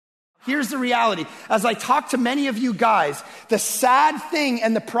Here's the reality. As I talk to many of you guys, the sad thing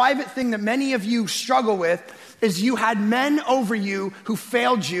and the private thing that many of you struggle with is you had men over you who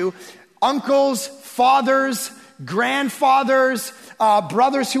failed you, uncles, fathers, grandfathers,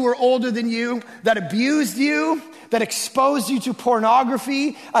 brothers who were older than you, that abused you, that exposed you to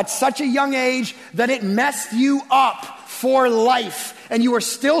pornography at such a young age that it messed you up for life. And you are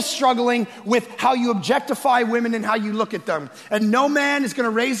still struggling with how you objectify women and how you look at them. And no man is going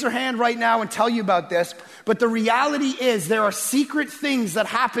to raise their hand right now and tell you about this. But the reality is there are secret things that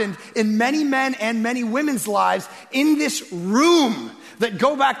happened in many men and many women's lives in this room that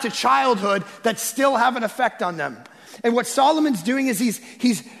go back to childhood that still have an effect on them. And what Solomon's doing is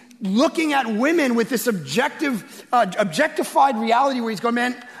he's looking at women with this objectified reality where he's going,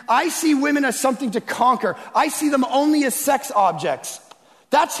 man, I see women as something to conquer. I see them only as sex objects.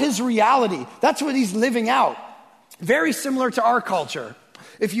 That's his reality. That's what he's living out. Very similar to our culture.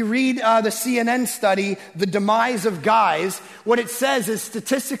 If you read the CNN study, The Demise of Guys, what it says is,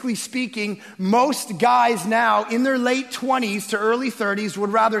 statistically speaking, most guys now in their late 20s to early 30s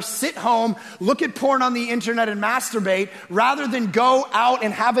would rather sit home, look at porn on the internet and masturbate, rather than go out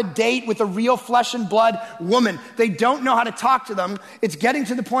and have a date with a real flesh and blood woman. They don't know how to talk to them. It's getting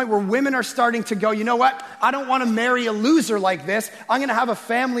to the point where women are starting to go, you know what? I don't want to marry a loser like this. I'm going to have a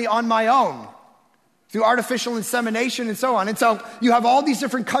family on my own, through artificial insemination and so on. And so you have all these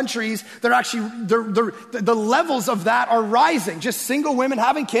different countries that are actually, the levels of that are rising. Just single women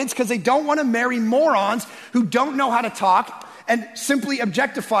having kids because they don't want to marry morons who don't know how to talk and simply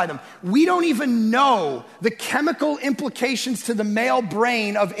objectify them. We don't even know the chemical implications to the male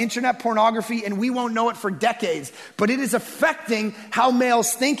brain of internet pornography, and we won't know it for decades. But it is affecting how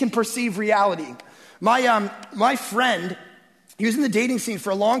males think and perceive reality. My friend, he was in the dating scene for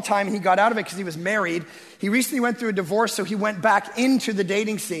a long time, and he got out of it because he was married. He recently went through a divorce, so he went back into the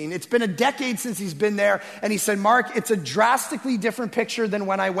dating scene. It's been a decade since he's been there, and he said, Mark, it's a drastically different picture than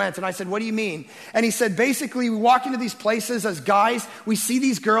when I went. And I said, what do you mean? And he said, basically, we walk into these places as guys, we see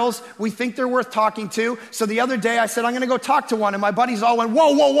these girls, we think they're worth talking to. So the other day I said, I'm going to go talk to one, and my buddies all went,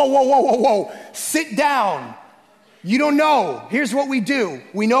 whoa, sit down. You don't know. Here's what we do.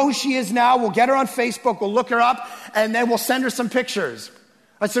 We know who she is now. We'll get her on Facebook. We'll look her up, and then we'll send her some pictures.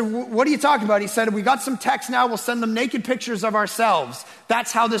 I said, what are you talking about? He said, we got some texts now. We'll send them naked pictures of ourselves.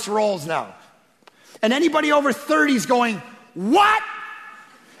 That's how this rolls now. And anybody over 30 is going, what?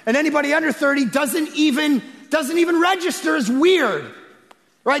 And anybody under 30 doesn't even register as weird.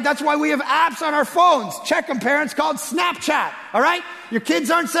 Right? That's why we have apps on our phones. Check them, parents, called Snapchat. All right? Your kids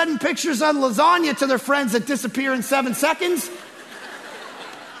aren't sending pictures of lasagna to their friends that disappear in 7 seconds.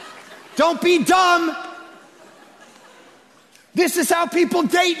 Don't be dumb. This is how people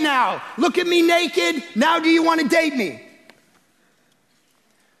date now. Look at me naked. Now do you want to date me?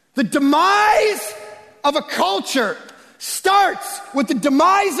 The demise of a culture starts with the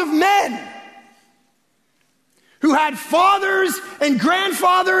demise of men who had fathers and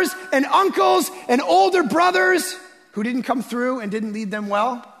grandfathers and uncles and older brothers who didn't come through and didn't lead them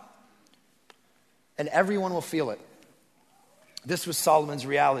well. And everyone will feel it. This was Solomon's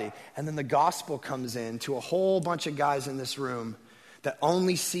reality. And then the gospel comes in to a whole bunch of guys in this room that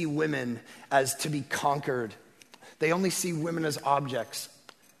only see women as to be conquered. They only see women as objects.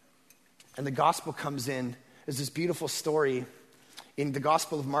 And the gospel comes in as this beautiful story in the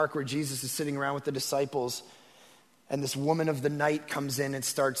Gospel of Mark where Jesus is sitting around with the disciples. And this woman of the night comes in and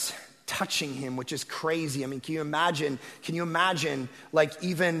starts touching him, which is crazy. I mean, can you imagine like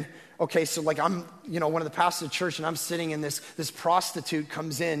even, okay, so like I'm, one of the pastors of church and I'm sitting and this prostitute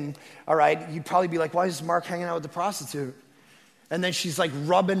comes in, all right, you'd probably be like, why is Mark hanging out with the prostitute? And then she's like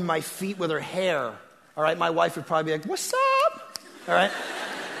rubbing my feet with her hair, all right? My wife would probably be like, what's up? All right?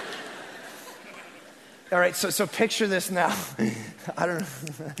 All right, so picture this now. I don't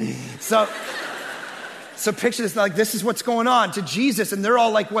know. So picture this, like this is what's going on to Jesus, and they're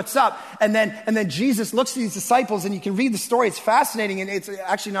all like, what's up? And then Jesus looks at these disciples, and you can read the story. It's fascinating, and it's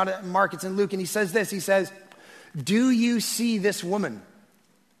actually not in Mark, it's in Luke, and he says this, he says, do you see this woman?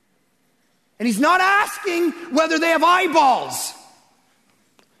 And he's not asking whether they have eyeballs.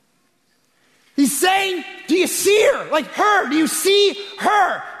 He's saying, do you see her? Like her, do you see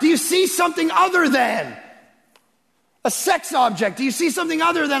her? Do you see something other than a sex object? Do you see something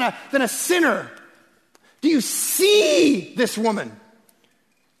other than a sinner? Do you see this woman?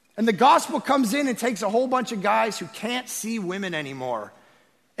 And the gospel comes in and takes a whole bunch of guys who can't see women anymore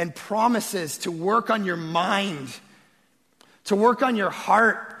and promises to work on your mind, to work on your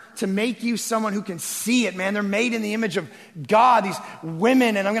heart, to make you someone who can see it, man. They're made in the image of God, these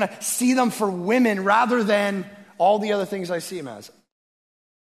women, and I'm going to see them for women rather than all the other things I see them as.